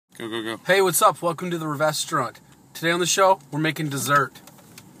Go, go, go. Hey, what's up? Welcome to the Rivestaurant. Today on the show, we're making dessert.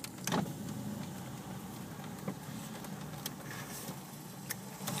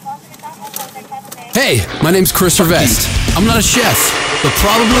 Hey, my name's Chris Rivest. I'm not a chef, but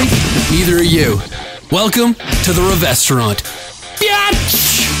probably neither are you. Welcome to the Rivestaurant.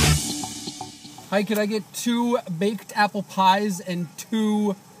 Hi, could I get 2 baked apple pies and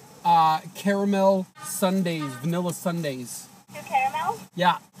 2 caramel sundaes, vanilla sundaes? 2 caramel?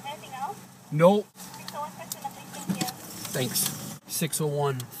 Yeah. Anything else? Nope. 601 first window, please. Thank you. Thanks.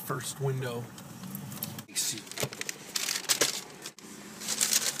 601 first window.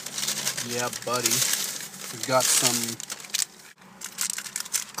 Yeah, buddy. We've got some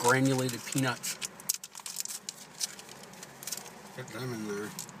granulated peanuts. Get them in there.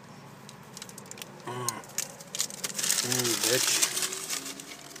 Bitch.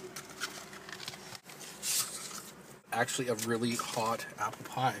 Actually, a really hot apple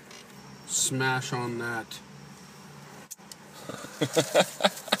pie. Smash on that.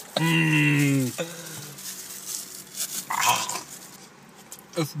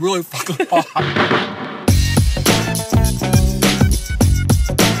 It's really fucking hot.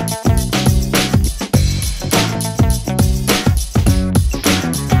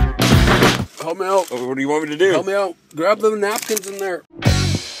 Help me out. What do you want me to do? Help me out. Grab the napkins in there.